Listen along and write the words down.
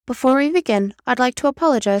Before we begin, I'd like to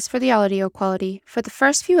apologize for the audio quality. For the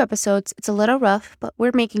first few episodes, it's a little rough, but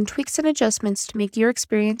we're making tweaks and adjustments to make your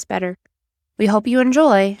experience better. We hope you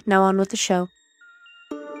enjoy. Now on with the show.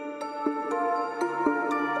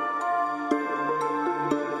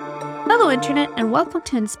 Hello, Internet, and welcome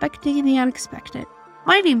to Inspecting the Unexpected.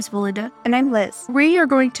 My name's Melinda. And I'm Liz. We are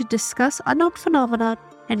going to discuss unknown phenomena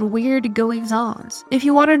and weird goings-ons. If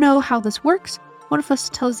you want to know how this works, one of us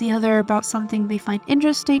tells the other about something they find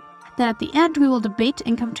interesting, then at the end we will debate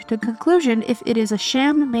and come to the conclusion if it is a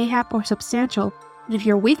sham, mayhap, or substantial. And if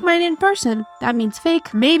you're weak-minded in person, that means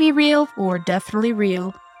fake, maybe real, or definitely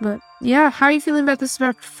real. But yeah, how are you feeling about this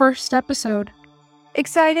first episode?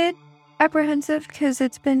 Excited, apprehensive, because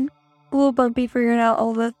it's been a little bumpy figuring out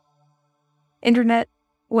all the internet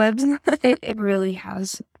webs. It really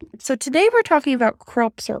has. So today we're talking about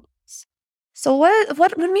crop circles. So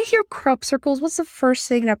what when we hear crop circles, what's the first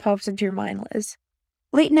thing that pops into your mind, Liz?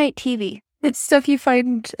 Late night TV. It's stuff you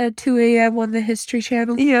find at 2 a.m. on the History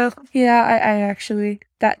Channel. Yeah. Yeah, I actually,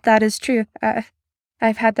 that is true.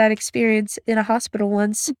 I've had that experience in a hospital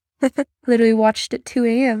once. Literally watched at 2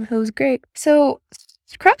 a.m. It was great. So,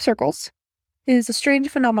 crop circles is a strange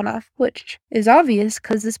phenomena, which is obvious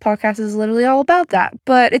because this podcast is literally all about that.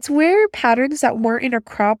 But it's where patterns that weren't in a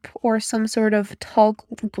crop or some sort of tall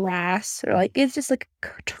grass, or it's just like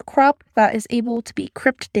a crop that is able to be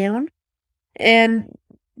crimped down, and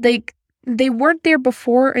they weren't there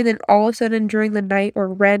before, and then all of a sudden during the night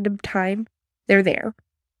or random time, they're there.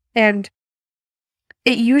 And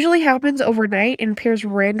it usually happens overnight and appears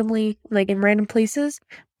randomly, in random places,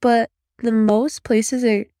 but the most places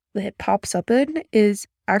it pops up in is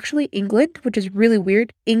actually England, which is really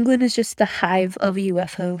weird. England is just the hive of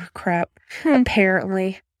UFO crap,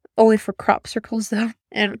 apparently. Only for crop circles, though.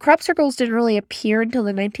 And crop circles didn't really appear until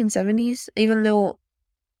the 1970s, even though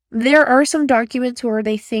there are some documents where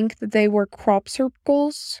they think that they were crop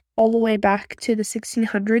circles all the way back to the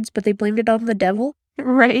 1600s, but they blamed it on the devil.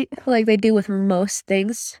 Right. Like they do with most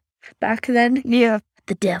things back then. Yeah.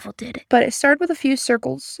 The devil did it. But it started with a few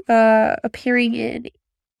circles appearing in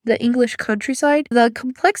the English countryside. The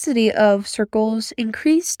complexity of circles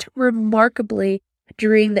increased remarkably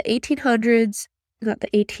during the 1800s. Not the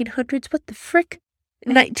 1800s, what the frick?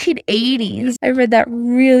 1980s. I read that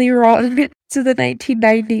really wrong. To the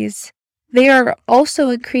 1990s. They are also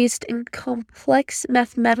increased in complex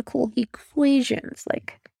mathematical equations.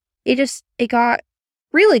 It got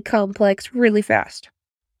really complex really fast.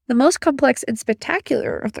 The most complex and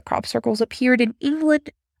spectacular of the crop circles appeared in England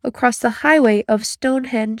across the highway of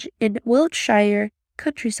Stonehenge in Wiltshire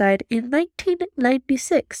countryside in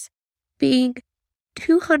 1996, being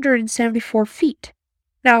 274 feet.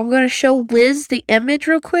 Now I'm going to show Liz the image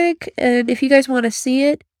real quick, and if you guys want to see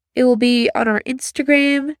it, it will be on our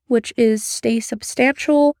Instagram, which is Stay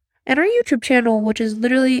Substantial, and our YouTube channel, which is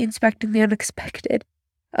literally Inspecting the Unexpected.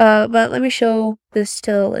 But let me show this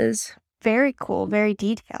to Liz. Very cool, very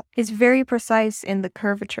detailed. It's very precise in the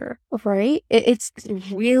curvature. Right? It's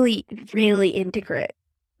really, really intricate.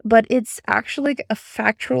 But it's actually a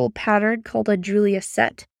factual pattern called a Julia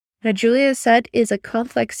set. And a Julia set is a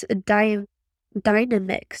complex dynamics.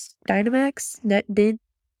 I don't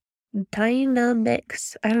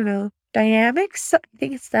know. Dynamics? I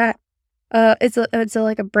think it's that. It's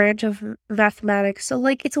a branch of mathematics. So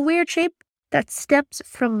it's a weird shape that stems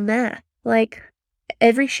from math.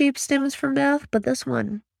 Every shape stems from math, but this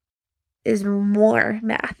one is more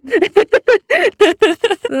math. So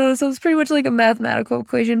it's pretty much like a mathematical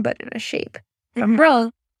equation, but in a shape. If I'm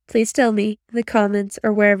wrong, please tell me in the comments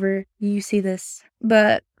or wherever you see this.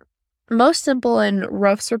 But most simple and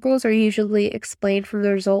rough circles are usually explained from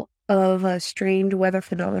the result of a strange weather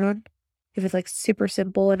phenomenon. If it's super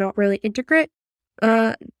simple and not really intricate.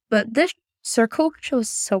 But this circle shows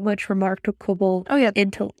so much remarkable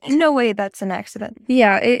intellect. No way that's an accident.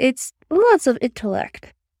 Yeah, it's lots of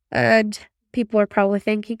intellect. And people are probably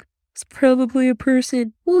thinking, it's probably a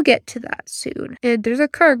person. We'll get to that soon. And there's a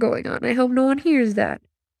car going on. I hope no one hears that.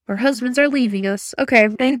 Our husbands are leaving us. Okay.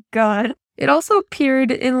 Thank God. It also appeared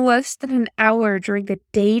in less than an hour during the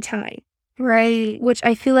daytime. Right. Which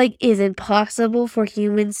I feel like is impossible for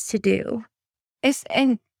humans to do.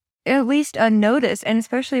 And at least unnoticed, and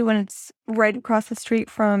especially when it's right across the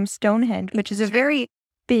street from Stonehenge, which is a very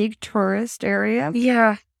big tourist area.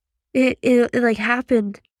 Yeah. It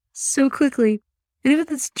happened so quickly. And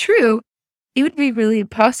if it's true, it would be really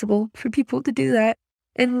impossible for people to do that.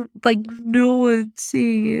 And no one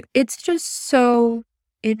seeing it. It's just so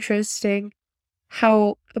interesting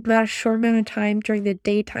how about a short amount of time during the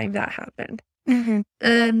daytime that happened. Mm-hmm.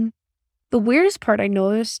 And the weirdest part I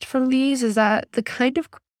noticed from these is that the kind of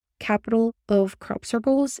capital of crop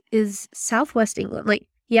circles is Southwest England. Like,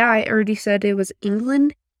 yeah, I already said it was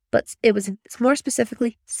England, but it's more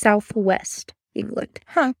specifically Southwest England.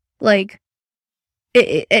 Huh. Like,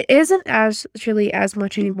 it isn't as really as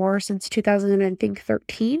much anymore since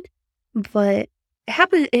 2013, but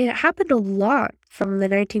it happened a lot from the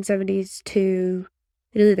 1970s to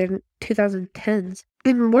really the 2010s.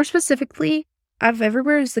 And more specifically, out of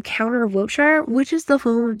everywhere is the Counter of Wiltshire, which is the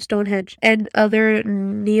home of Stonehenge and other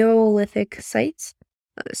Neolithic sites.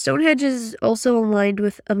 Stonehenge is also aligned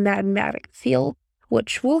with a magmatic field,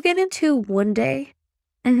 which we'll get into one day.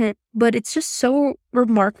 But it's just so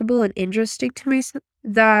remarkable and interesting to me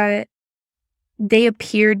that they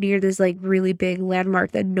appeared near this like really big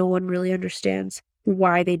landmark that no one really understands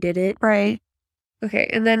why they did it. Right. Okay,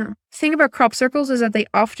 and then the thing about crop circles is that they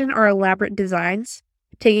often are elaborate designs,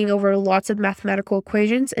 taking over lots of mathematical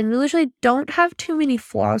equations, and usually don't have too many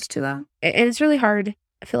flaws to them. And it's really hard,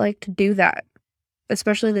 I feel like, to do that,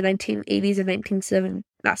 especially in the 1980s and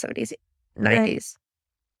 90s. Right.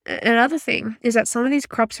 Another thing is that some of these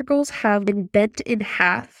crop circles have been bent in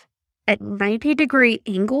half at 90-degree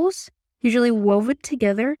angles, usually woven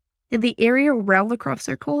together, and the area around the crop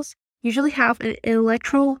circles usually have an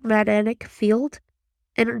electromagnetic field,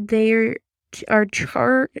 and they are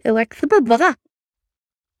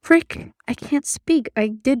Frick, I can't speak. I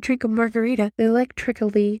did drink a margarita.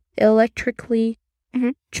 Electrically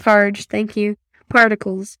charged, thank you,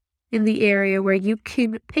 particles in the area where you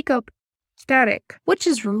can pick up static, which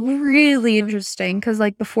is really interesting because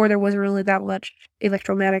like before there wasn't really that much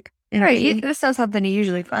electromagnetic energy. Right. This is something you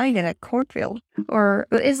usually find in a cornfield. Or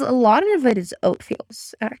is a lot of it is oat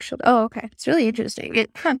fields, actually. Oh, okay. It's really interesting.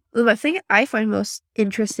 The thing I find most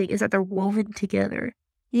interesting is that they're woven together.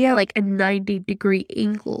 Yeah. Like a 90-degree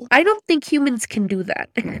angle. I don't think humans can do that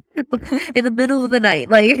in the middle of the night.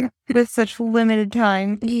 Like, with such limited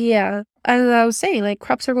time. Yeah. As I was saying, like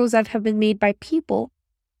crop circles that have been made by people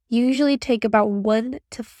usually take about 1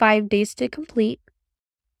 to 5 days to complete.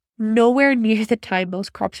 Nowhere near the time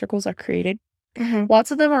most crop circles are created.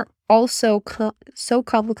 Lots of them are also so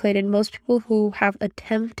complicated. Most people who have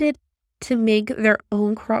attempted to make their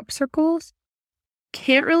own crop circles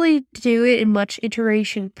can't really do it in much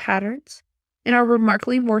iteration patterns and are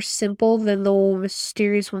remarkably more simple than the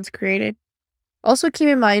mysterious ones created. Also, keep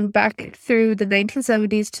in mind, back through the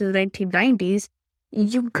 1970s to the 1990s,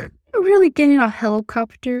 you couldn't really get in a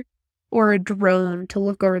helicopter or a drone to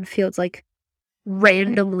look over the fields like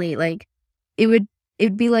randomly. Like it'd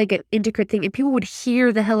be like an intricate thing, and people would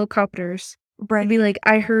hear the helicopters. It'd be like,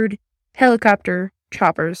 I heard helicopter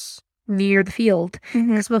choppers near the field,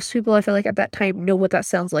 because most people I feel like at that time know what that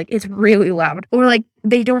sounds like. It's really loud. Or like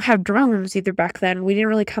they don't have drones either back then. We didn't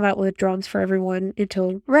really come out with drones for everyone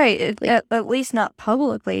until at least not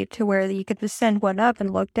publicly, to where you could just send one up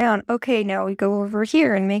and look down. Okay, now we go over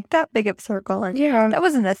here and make that big of a circle. And yeah, that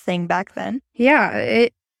wasn't a thing back then. Yeah,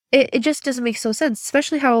 it just doesn't make so sense,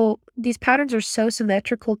 especially how these patterns are so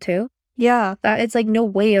symmetrical too. Yeah, that it's like no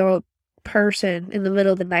way a person in the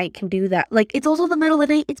middle of the night can do that. Like, it's also the middle of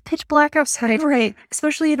the night, it's pitch black outside, right,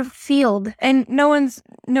 especially in a field, and no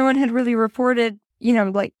one had really reported,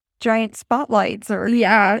 like giant spotlights or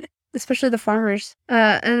especially the farmers.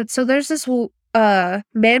 And so there's this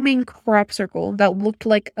man-made crop circle that looked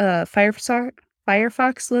like a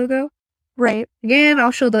Firefox logo. Right. Again,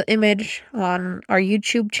 I'll show the image on our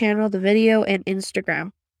YouTube channel, the video, and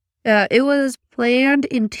Instagram. It was planned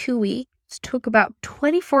in 2 weeks. Took about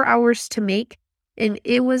 24 hours to make, and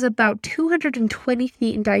it was about 220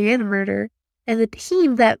 feet in diameter, and the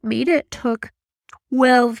team that made it took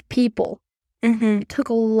 12 people. It took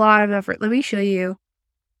a lot of effort. Let me show you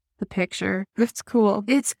the picture. That's cool.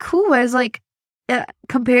 It's cool. As like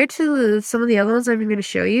compared to some of the other ones I'm going to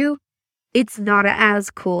show you, it's not as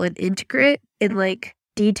cool and intricate and like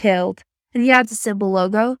detailed. And yeah, it's a simple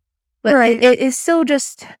logo, but it is still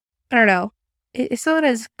just, I don't know. It's not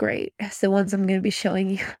as great as the ones I'm going to be showing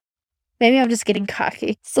you. Maybe I'm just getting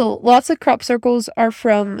cocky. So lots of crop circles are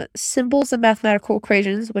from symbols and mathematical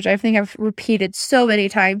equations, which I think I've repeated so many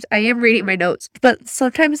times. I am reading my notes, but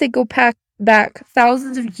sometimes they go back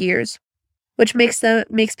thousands of years, which makes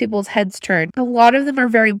people's heads turn. A lot of them are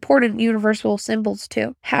very important universal symbols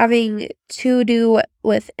too, having to do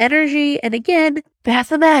with energy and again,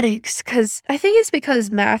 mathematics. I think it's because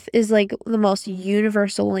math is like the most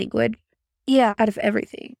universal language. Yeah. Out of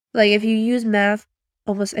everything. Like, if you use math,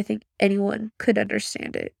 almost I think anyone could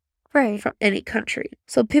understand it. Right. From any country.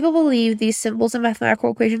 So people believe these symbols and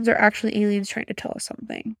mathematical equations are actually aliens trying to tell us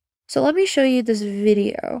something. So let me show you this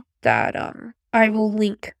video that I will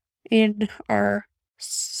link in our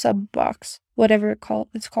sub box. whatever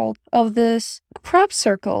it's called, of this crop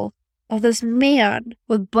circle of this man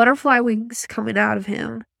with butterfly wings coming out of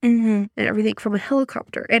him Mm-hmm. and everything from a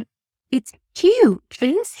helicopter. And it's huge. It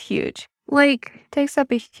is huge. Like, It takes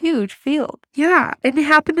up a huge field. yeah. And it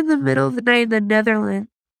happened in the middle of the night in the Netherlands.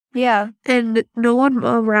 Yeah. And no one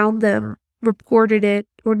around them reported it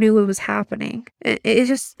or knew it was happening.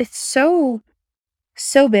 It's so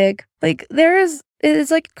big. Like,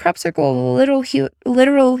 it's like a crop circle,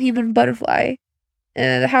 literal human butterfly.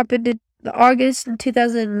 And it happened in August in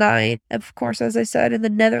 2009, of course, as I said, in the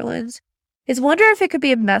Netherlands. I wonder if it could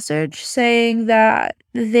be a message saying that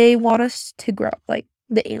they want us to grow, like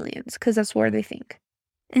the aliens, because that's where they think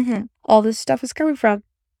Mm-hmm. all this stuff is coming from,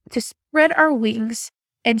 to spread our wings.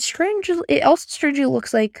 And it also strangely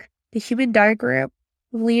looks like the human diagram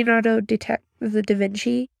of Leonardo da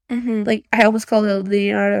Vinci. Mm-hmm. Like, I almost called it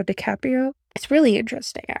Leonardo DiCaprio. It's really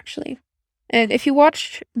interesting, actually. And if you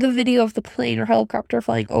watch the video of the plane or helicopter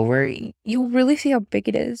flying over, you'll really see how big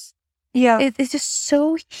it is. Yeah. It's just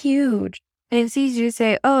so huge. And it's easy to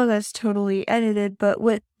say, oh, that's totally edited, but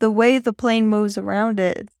with the way the plane moves around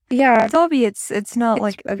it, Yeah. it's obvious it's not It's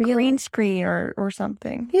like a real. green screen or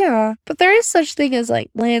something. Yeah. But there is such thing as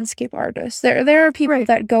like landscape artists. There are people Right.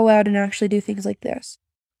 that go out and actually do things like this.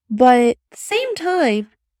 But at the same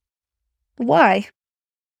time, why?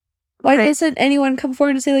 Why Right. doesn't anyone come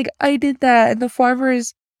forward and say, like, I did that? And the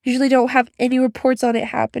farmers usually don't have any reports on it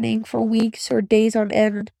happening for weeks or days on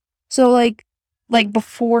end. So, like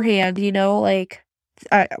beforehand, like,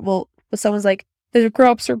 someone's like, there's a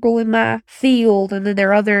crop circle in my field, and then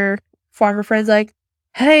their other farmer friend's like,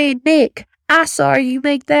 hey, Nick, I saw you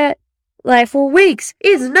make that, like, for weeks.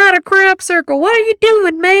 It's not a crop circle. What are you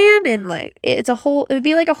doing, man? And, like, it would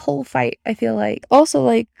be like a whole fight, I feel like. Also,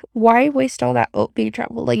 like, why waste all that oat bean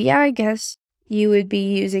travel? Like, yeah, I guess you would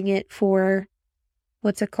be using it for,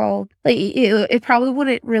 what's it called? Like, it probably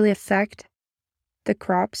wouldn't really affect the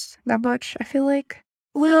crops that much, I feel like.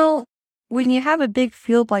 Well, when you have a big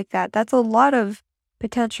field like that, that's a lot of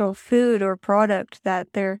potential food or product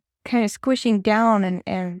that they're kind of squishing down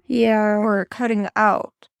and Yeah. or cutting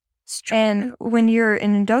out. And when you're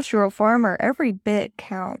an industrial farmer, every bit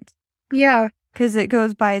counts. Yeah. Because it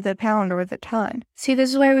goes by the pound or the ton. See,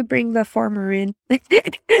 this is why we bring the farmer in.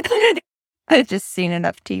 I've just seen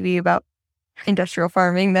enough TV about industrial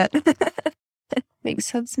farming that Makes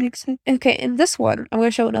sense. Okay, in this one, I'm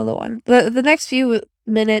going to show another one. The next few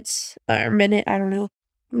minutes, or minute, I don't know,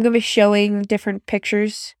 I'm going to be showing different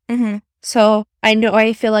pictures. Mm-hmm. So,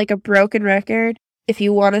 I feel like a broken record. If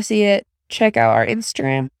you want to see it, check out our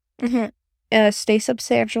Instagram, Stay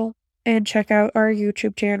Substantial, and check out our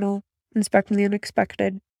YouTube channel, Inspecting the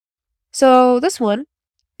Unexpected. So, this one,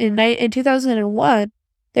 in 2001,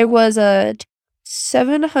 there was a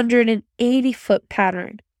 780-foot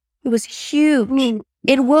pattern. It was huge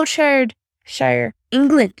in Wiltshire,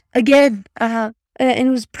 England, again. And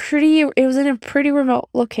it was in a pretty remote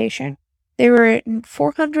location. There were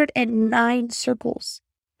 409 circles.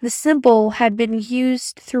 The symbol had been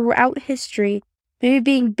used throughout history, maybe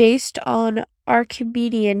being based on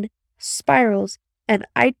Archimedean spirals. And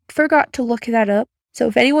I forgot to look that up. So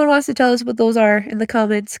if anyone wants to tell us what those are in the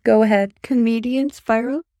comments, go ahead. Comedian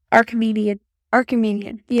spiral? Archimedean.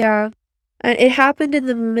 Yeah. And it happened in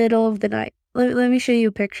the middle of the night. Let me show you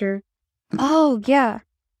a picture. Oh, yeah.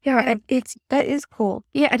 Yeah, and that is cool.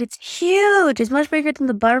 Yeah, and it's huge. It's much bigger than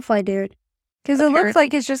the butterfly, dude. Because it looks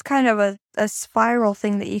like it's just kind of a spiral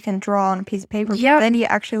thing that you can draw on a piece of paper. Yeah. Then you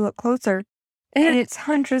actually look closer, and it's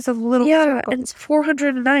hundreds of little circles. And it's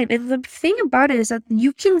 409. And the thing about it is that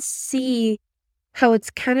you can see how it's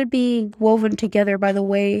kind of being woven together by the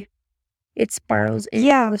way it spirals into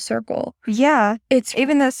the circle. Yeah.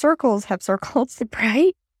 Even the circles have circles.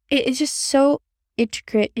 Right? It's just so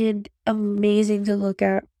intricate and amazing to look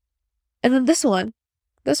at. And then this one,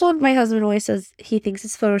 my husband always says he thinks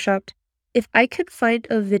it's photoshopped. If I could find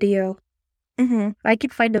a video,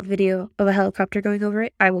 of a helicopter going over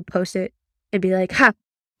it, I will post it and be like, ha,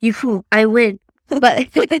 you fool, I win. But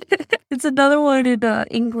it's another one in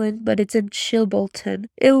England, but it's in Chilbolton.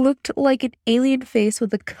 It looked like an alien face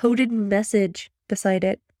with a coded message beside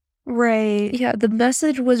it. Right. Yeah, the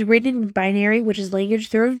message was written in binary, which is language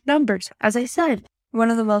through numbers, as I said. One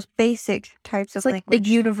of the most basic types of language. Like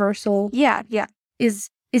universal. Yeah. Is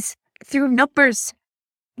through numbers.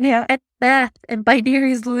 Yeah. And math. And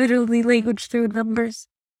binary is literally language through numbers.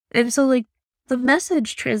 And so, like, the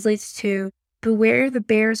message translates to, beware the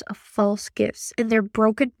bearers of false gifts and their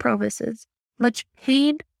broken promises. Much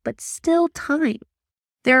pain, but still time.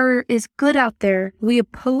 There is good out there. We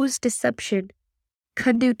oppose deception.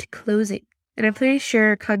 Conduit closing. And I'm pretty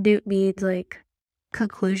sure conduit means, like,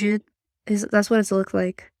 conclusion. That's what it's looked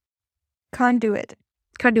like. Conduit.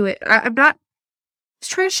 Conduit. I'm not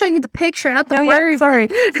just trying to show you the picture, not the Oh, word.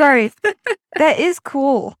 yeah, sorry. That is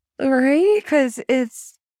cool. Right? Because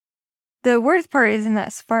it's the worst part is in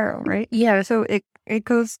that spiral, right? Yeah. So it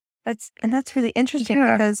goes that's really interesting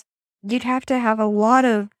Yeah. because you'd have to have a lot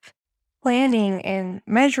of planning and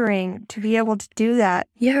measuring to be able to do that.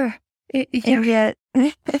 Yeah. And Yeah. yet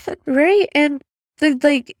Right? And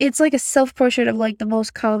it's like a self-portrait of like the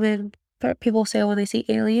most common part people say when they see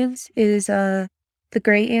aliens is the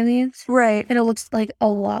gray aliens. right. And it looks like a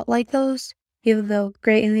lot like those, even though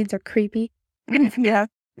gray aliens are creepy. Yeah.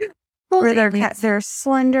 Well, Where aliens. they're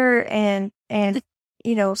slender and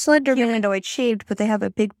Slender humanoid shaped, but they have a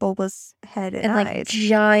big bulbous head and and like eyes.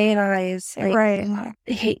 giant eyes. Like, Right.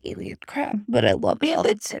 I hate alien crap, but I love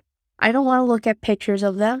aliens. I don't want to look at pictures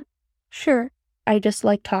of them. Sure. I just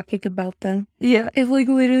like talking about them. Yeah. If like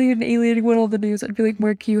literally an alien went on the news, I'd be like,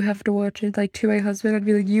 Mark, you have to watch it. Like to my husband, I'd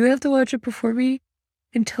be like, you have to watch it before me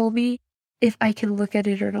and tell me if I can look at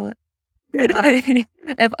it or not.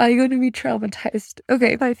 Am I going to be traumatized?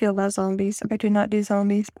 Okay. I feel about zombies. I do not do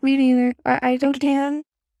zombies. Me neither. I I don't. can,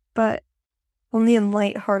 but only in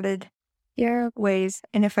lighthearted Yeah. ways,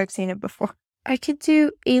 and if I've seen it before. I could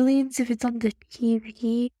do aliens if it's on the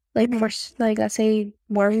TV. Like for like let's say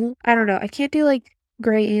Marvel. I don't know. I can't do like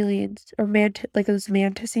gray aliens or like those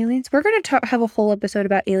mantis aliens. We're gonna have a whole episode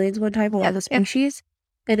about aliens one time, all the species,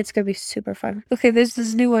 and it's gonna be super fun. Okay, there's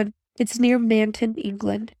this new one. It's near Manton,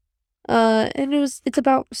 England. And it's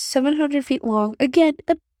about 700 feet long. Again,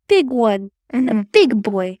 a big one, a big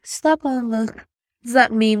boy. Slap on the. Does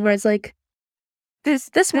that mean where it's like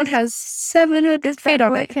this one has 700 feet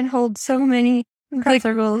on it? Can hold so many Like,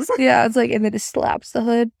 circles. yeah, it's like, and then it slaps the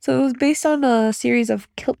hood. So it was based on a series of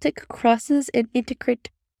Celtic crosses and intricate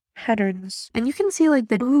patterns. And you can see like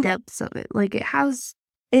the depths of it. Like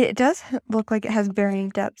It does look like it has varying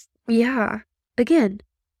depths. Yeah. Again,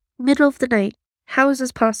 middle of the night. How is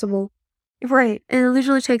this possible? Right. And it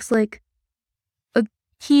literally takes like a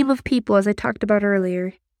team of people, as I talked about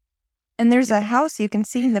earlier. And there's a house you can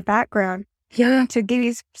see in the background. Yeah. To give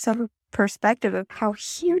you some perspective of how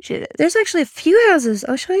huge it is. There's actually a few houses.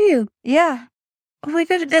 I'll show you. Yeah. Oh my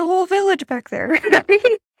god, The whole village back there.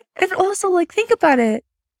 And also, like, think about it.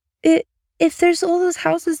 If there's all those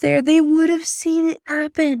houses there, they would have seen it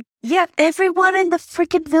happen. Yeah. Everyone in the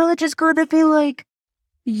freaking village is going to be like,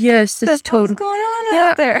 yes, this is totally what's going on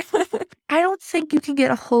out there. I don't think you can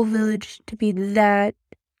get a whole village to be that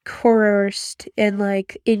coerced and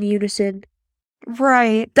like in unison.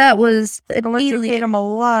 Right. That was Unless you paid them a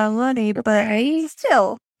lot of money, but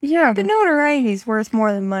still. Yeah. The notoriety is worth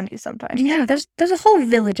more than money sometimes. Yeah, there's a whole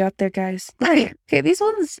village out there, guys. Okay, these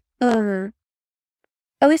ones,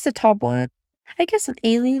 at least the top one. I guess an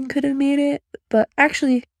alien could have made it, but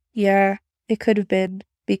actually, yeah, it could have been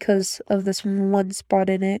because of this one spot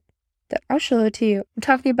in it. I'll show it to you. I'm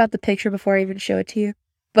talking about the picture before I even show it to you.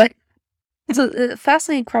 But so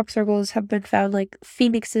fascinating crop circles have been found, like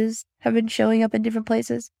phoenixes have been showing up in different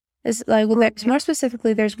places. It's like more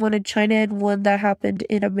specifically, there's one in China and one that happened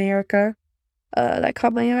in America. That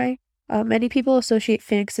caught my eye. Many people associate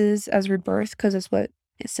phoenixes as rebirth because that's what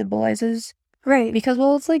it symbolizes. Right. Because,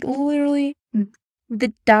 well, it's like literally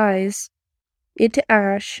that dies into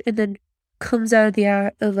ash and then comes out of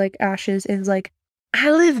the like ashes and is like,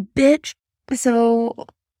 I live, bitch. So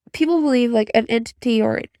people believe like an entity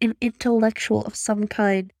or an intellectual of some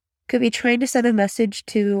kind could be trying to send a message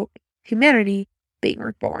to humanity being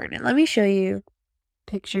reborn. And let me show you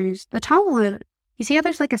pictures. The top one, you see how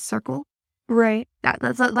there's like a circle? Right.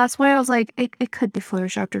 That's why I was like, it could be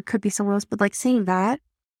photoshopped or it could be someone else, but like seeing that,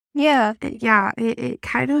 yeah, it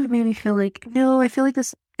kind of made me feel like, no, I feel like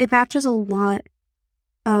it matches a lot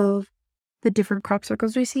of the different crop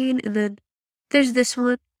circles we've seen. And then there's this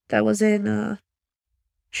one that was in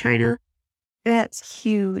China. That's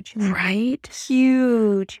huge. Right?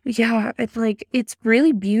 Huge. Yeah, and like it's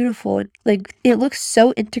really beautiful. And, like it looks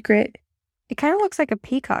so intricate. It kind of looks like a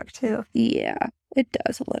peacock too. Yeah, it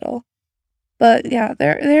does a little. But yeah,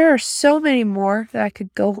 there are so many more that I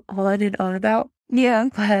could go on and on about. Yeah.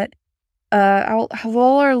 But I'll have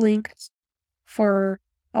all our links for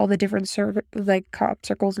all the different like crop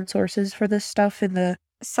circles and sources for this stuff in the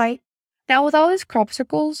site. Now with all these crop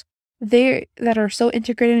circles, that are so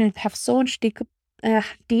integrated and have so much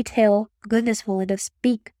detail. Goodness, Melinda,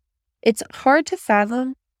 speak. It's hard to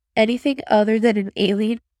fathom anything other than an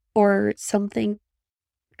alien or something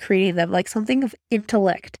creating them, like something of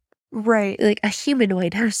intellect. Right. Like a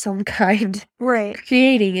humanoid of some kind. Right.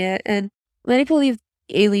 Creating it. And many believe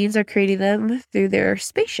aliens are creating them through their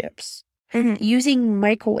spaceships. Mm-hmm. Using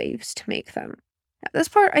microwaves to make them. This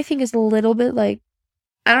part I think is a little bit like,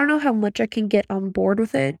 I don't know how much I can get on board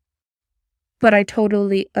with it, but I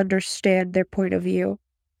totally understand their point of view.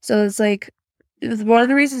 So it's like, one of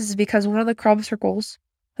the reasons is because one of the crop circles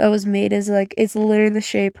that was made is like, it's literally the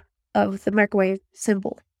shape of the microwave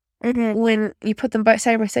symbol. When you put them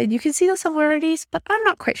side by side, you can see the similarities, but I'm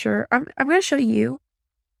not quite sure. I'm gonna show you,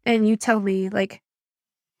 and you tell me, like,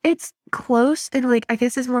 it's close and like I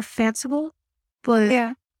guess it's more fanciful, but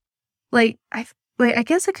Yeah. like I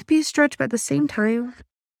guess it could be a stretch, but at the same time,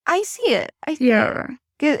 I see it. yeah,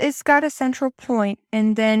 It's got a central point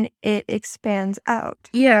and then it expands out.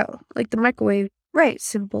 yeah, like the microwave Right.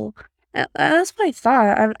 symbol. That's what I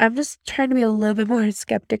thought. I'm just trying to be a little bit more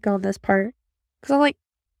skeptic on this part, because I'm like,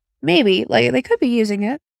 maybe like they could be using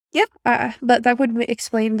it. Yep. But that would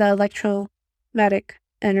explain the electromagnetic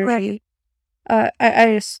energy. Right.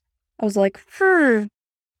 I was like,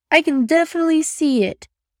 I can definitely see it.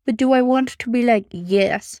 But do I want to be like,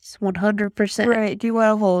 yes, 100%? Right. Do you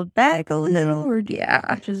want to hold back a little or do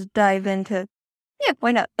Yeah. you just dive into? Yeah,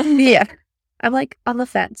 why not? Yeah. I'm like on the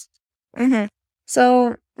fence.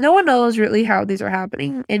 So no one knows really how these are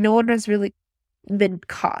happening, and no one has really been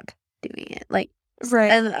caught doing it. Like,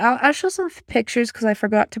 Right. and I'll show some pictures because I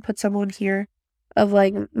forgot to put some on here of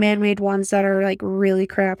like man-made ones that are like really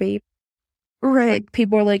crappy. Right. Like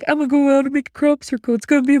people are like, I'm gonna go out and make a crop circle. It's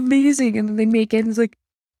gonna be amazing, and then they make it, and it's like,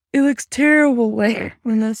 it looks terrible. Like,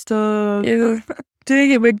 messed up. yeah,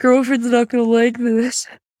 dang it, my girlfriend's not gonna like this.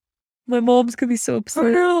 My mom's gonna be so upset. Oh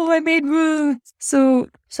no, I made moves. So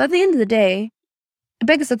at the end of the day, it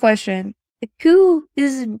begs the question: who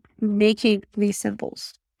is making these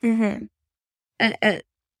symbols? And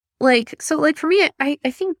like, so like for me, I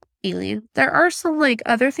think alien. There are some like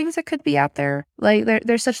other things that could be out there. Like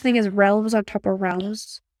there's such thing as realms on top of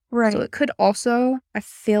realms. Right. So it could also, I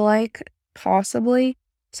feel like, possibly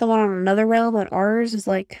someone on another realm on ours is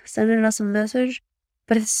like sending us a message,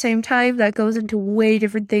 but at the same time that goes into way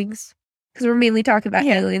different things because we're mainly talking about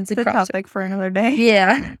aliens and the cross. topic for another day.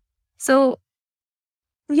 Yeah. So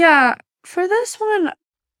yeah, for this one,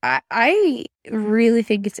 I really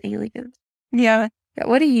think it's aliens. Yeah. Yeah,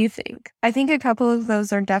 what do you think? I think a couple of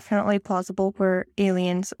those are definitely plausible where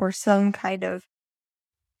aliens or some kind of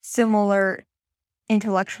similar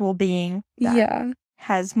intellectual being that Yeah.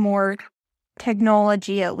 has more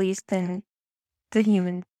technology at least than the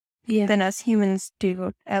human Yeah. than us humans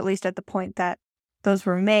do, at least at the point that those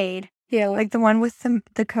were made. Yeah. Like the one with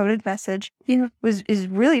the coded message Yeah. is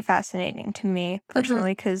really fascinating to me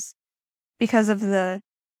personally because of the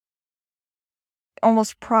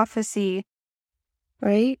almost prophecy,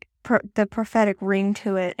 Right? the prophetic ring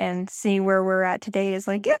to it, and see where we're at today is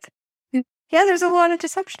like, yeah, there's a lot of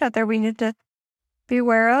deception out there we need to be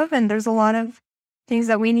aware of, and there's a lot of things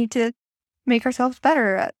that we need to make ourselves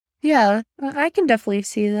better at. Yeah, I can definitely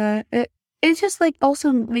see that. It just like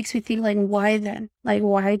also makes me think like, why then? Like,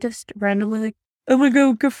 why just randomly like, I'm gonna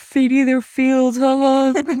go graffiti their fields?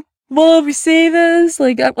 Mom, you see this?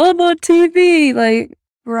 Like, I'm on TV. Like,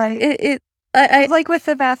 Right. I like with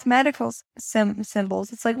the mathematical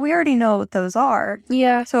symbols, it's like we already know what those are.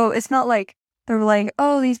 Yeah. So it's not like they're like,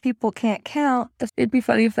 oh, these people can't count. It'd be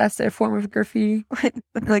funny if that's their form of graffiti.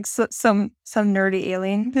 Like some nerdy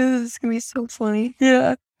alien. This is gonna be so funny.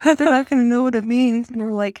 Yeah. They're not gonna know what it means. And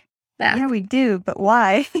we're like, yeah, we do, but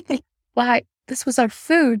why? Why? This was our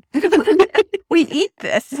food. We eat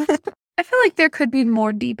this. I feel like there could be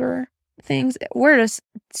more deeper things. We're just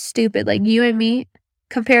stupid, like you and me,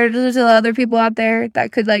 compared to the other people out there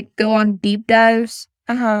that could like go on deep dives.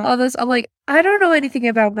 All this, I'm like, I don't know anything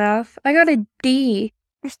about math. I got a D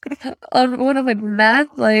on one of my math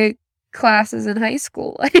like classes in high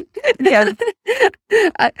school. Yeah.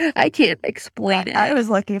 I can't explain it. I was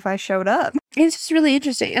lucky if I showed up. It's just really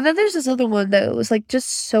interesting. And then there's this other one that was like just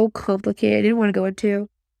so complicated. I didn't want to go into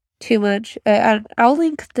too much. I'll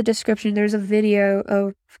link the description. There's a video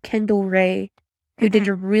of Kendall Ray who did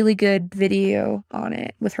a really good video on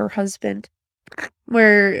it with her husband,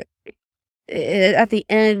 where at the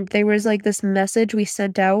end there was like this message we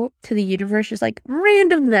sent out to the universe, just like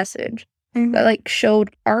random message that like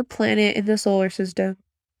showed our planet in the solar system,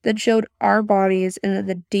 then showed our bodies, and then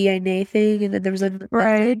the DNA thing, and then there was a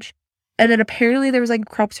message, and then apparently there was like a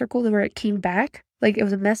crop circle where it came back, like it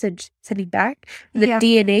was a message sending back. The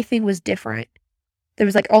DNA thing was different. There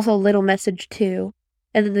was like also a little message too,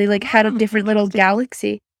 and then they like had a different little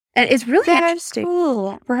galaxy, and it's really interesting,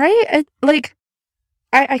 cool, right? And like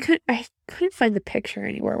I couldn't find the picture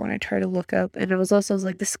anywhere when I tried to look up, and I was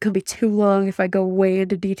like, this is gonna be too long if I go way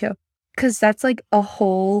into detail, because that's like a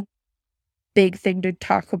whole big thing to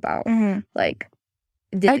talk about. Like,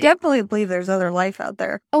 I definitely believe there's other life out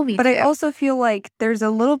there. Oh, me But too. I also feel like there's a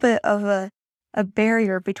little bit of a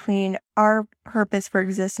barrier between our purpose for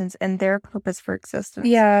existence and their purpose for existence.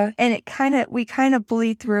 Yeah. And we kind of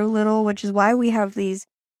bleed through a little, which is why we have these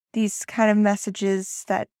kind of messages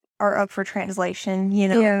that are up for translation, you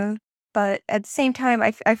know. Yeah. But at the same time,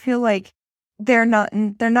 I feel like they're not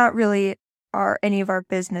really any of our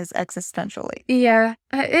business existentially. Yeah.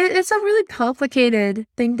 It's a really complicated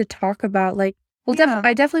thing to talk about. Like, well, Yeah.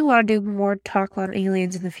 I definitely want to do more talk on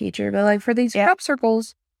aliens in the future. But like for these Yeah. crop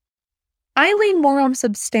circles, I lean more on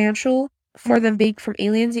substantial for them being from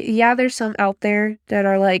aliens. Yeah, there's some out there that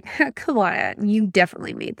are like, come on, you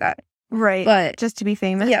definitely made that. Right. But Just to be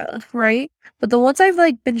famous. yeah, right? But the ones I've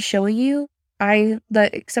like been showing you,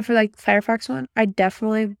 except for like the Firefox one, I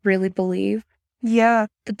definitely really believe Yeah.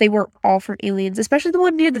 that they were all from aliens, especially the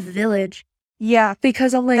one near the village. Yeah.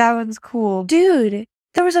 Because I'm like, That one's cool. dude,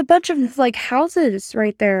 there was a bunch of like houses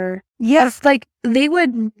right there. Yes. Of, like they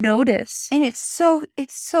would notice. And it's so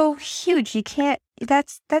huge. You can't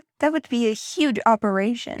that would be a huge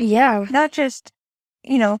operation. Yeah. Not just,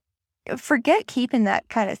 you know, forget keeping that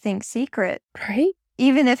kind of thing secret. Right?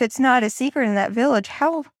 Even if it's not a secret in that village,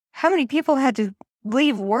 how many people had to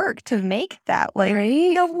leave work to make that? Like,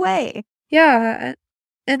 Right? no way. Yeah.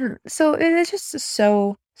 And so it is just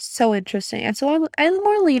so interesting. And so I'm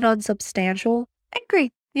more lean on substantial. I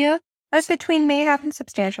agree. Yeah. That's between mayhap and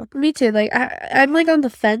substantial. Me too. Like I'm like on the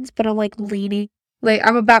fence, but I'm like leaning. Like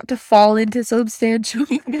I'm about to fall into substantial.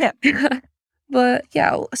 Yeah. But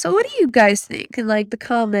yeah, so what do you guys think in like the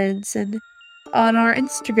comments and on our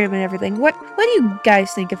Instagram and everything? What do you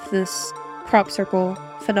guys think of this crop circle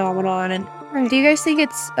phenomenon? And do you guys think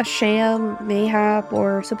it's a sham, mayhap,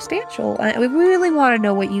 or substantial? We really want to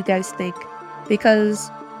know what you guys think because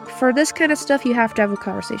for this kind of stuff, you have to have a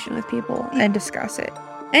conversation with people and discuss it.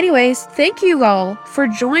 Anyways, thank you all for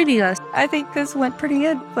joining us. I think this went pretty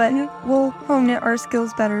good, but we'll hone our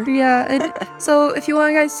skills better. Yeah, and so if you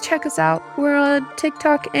want guys check us out, we're on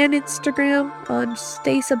TikTok and Instagram on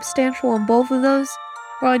Stay Substantial on both of those.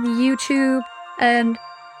 We're on YouTube and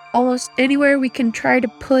almost anywhere we can try to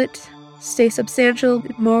put Stay Substantial,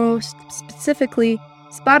 most specifically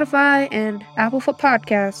Spotify and Apple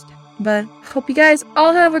Podcast. But hope you guys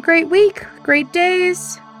all have a great week, great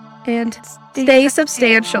days, and stay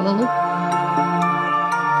substantial.